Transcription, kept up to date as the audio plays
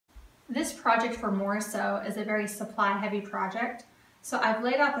This project for Morisot is a very supply-heavy project, so I've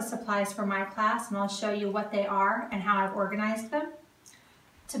laid out the supplies for my class and I'll show you what they are and how I've organized them.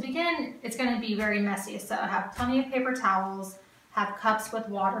 To begin, it's going to be very messy, so have plenty of paper towels, have cups with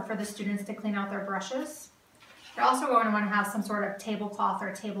water for the students to clean out their brushes. You're also going to want to have some sort of tablecloth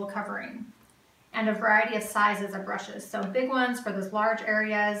or table covering, and a variety of sizes of brushes, so big ones for those large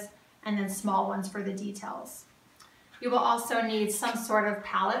areas and then small ones for the details. You will also need some sort of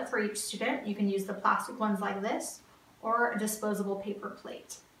palette for each student. You can use the plastic ones like this or a disposable paper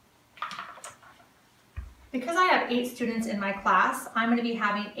plate. Because I have 8 students in my class, I'm going to be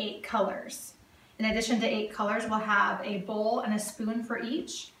having 8 colors. In addition to 8 colors, we'll have a bowl and a spoon for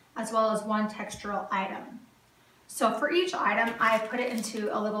each, as well as 1 textural item. So for each item, I've put it into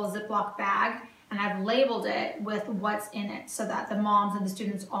a little Ziploc bag and I've labeled it with what's in it so that the moms and the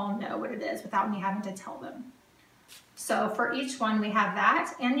students all know what it is without me having to tell them. So for each one we have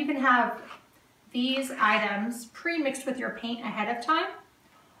that, and you can have these items pre-mixed with your paint ahead of time,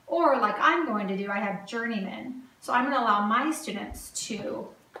 or like I'm going to do, I have journeyman. So I'm going to allow my students to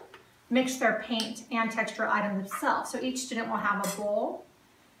mix their paint and textural items themselves. So each student will have a bowl.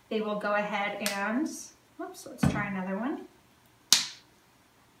 They will go ahead and, oops, let's try another one.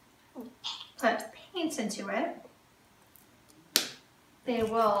 Put paint into it. They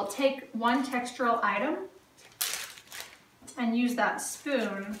will take 1 textural item and use that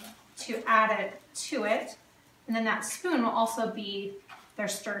spoon to add it to it. And then that spoon will also be their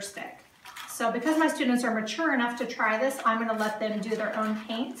stir stick. So because my students are mature enough to try this, I'm going to let them do their own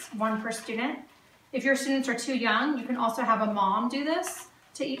paints, 1 per student. If your students are too young, you can also have a mom do this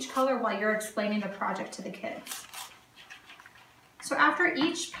to each color while you're explaining the project to the kids. So after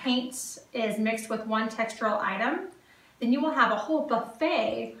each paint is mixed with 1 textural item, then you will have a whole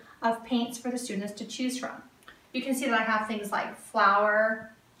buffet of paints for the students to choose from. You can see that I have things like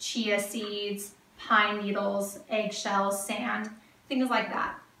flour, chia seeds, pine needles, eggshells, sand, things like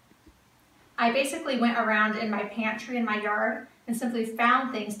that. I basically went around in my pantry in my yard and simply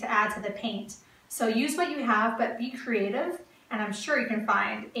found things to add to the paint. So use what you have, but be creative, and I'm sure you can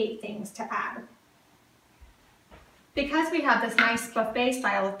find 8 things to add. Because we have this nice buffet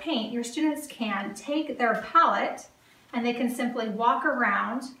style of paint, your students can take their palette and they can simply walk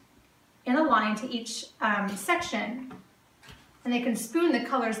around in a line to each section, and they can spoon the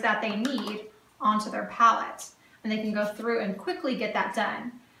colors that they need onto their palette, and they can go through and quickly get that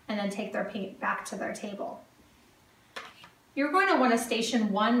done and then take their paint back to their table. You're going to want to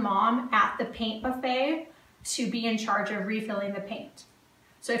station 1 mom at the paint buffet to be in charge of refilling the paint.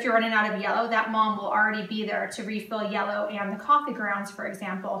 So if you're running out of yellow, that mom will already be there to refill yellow and the coffee grounds, for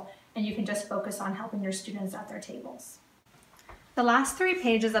example, and you can just focus on helping your students at their tables. The last 3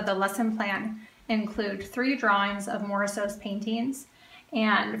 pages of the lesson plan include 3 drawings of Morisot's paintings,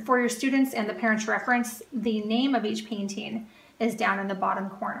 and for your students and the parents' reference, the name of each painting is down in the bottom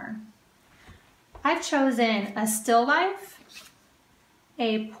corner. I've chosen a still life,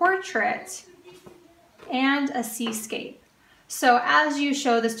 a portrait, and a seascape. So as you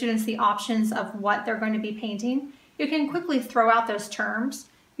show the students the options of what they're going to be painting, you can quickly throw out those terms.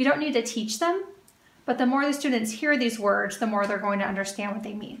 You don't need to teach them, but the more the students hear these words, the more they're going to understand what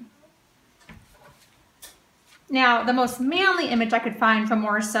they mean. Now, the most manly image I could find from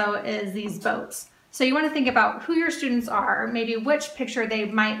Morisot is these boats. So you want to think about who your students are, maybe which picture they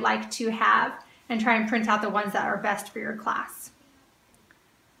might like to have, and try and print out the ones that are best for your class.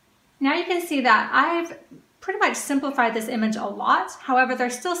 Now you can see that I've pretty much simplified this image a lot. However,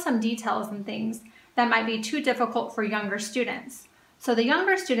 there's still some details and things that might be too difficult for younger students. So the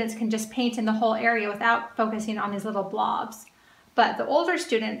younger students can just paint in the whole area without focusing on these little blobs. But the older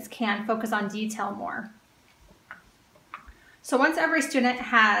students can focus on detail more. So once every student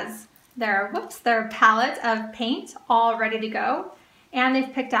has their palette of paint all ready to go, and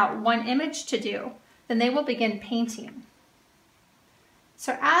they've picked out 1 image to do, then they will begin painting.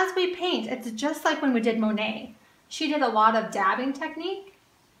 So as we paint, it's just like when we did Monet. She did a lot of dabbing technique,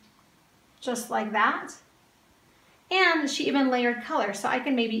 just like that. And she even layered color, so I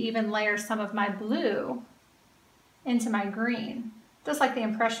can maybe even layer some of my blue into my green, just like the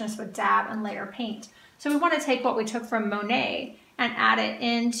Impressionists would dab and layer paint. So we want to take what we took from Monet and add it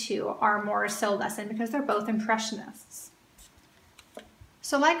into our Morisot lesson because they're both Impressionists.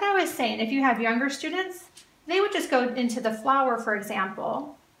 So like I was saying, if you have younger students, they would just go into the flower, for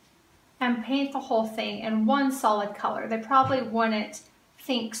example, and paint the whole thing in 1 solid color. They probably wouldn't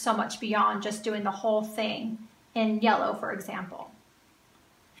think so much beyond just doing the whole thing in yellow, for example.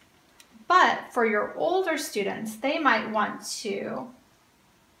 But for your older students, they might want to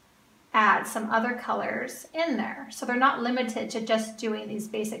add some other colors in there. So they're not limited to just doing these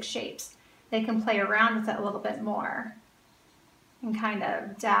basic shapes. They can play around with it a little bit more and kind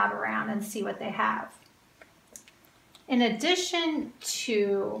of dab around and see what they have. In addition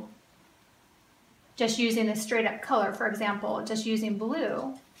to just using a straight up color, for example, just using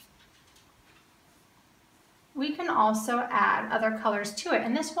blue, we can also add other colors to it.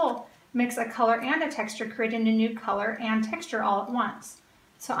 And this will mix a color and a texture, creating a new color and texture all at once.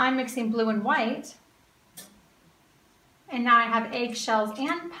 So I'm mixing blue and white, and now I have eggshells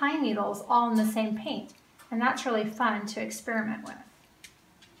and pine needles all in the same paint. And that's really fun to experiment with.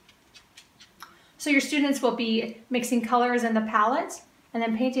 So your students will be mixing colors in the palette and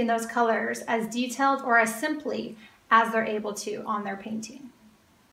then painting those colors as detailed or as simply as they're able to on their painting.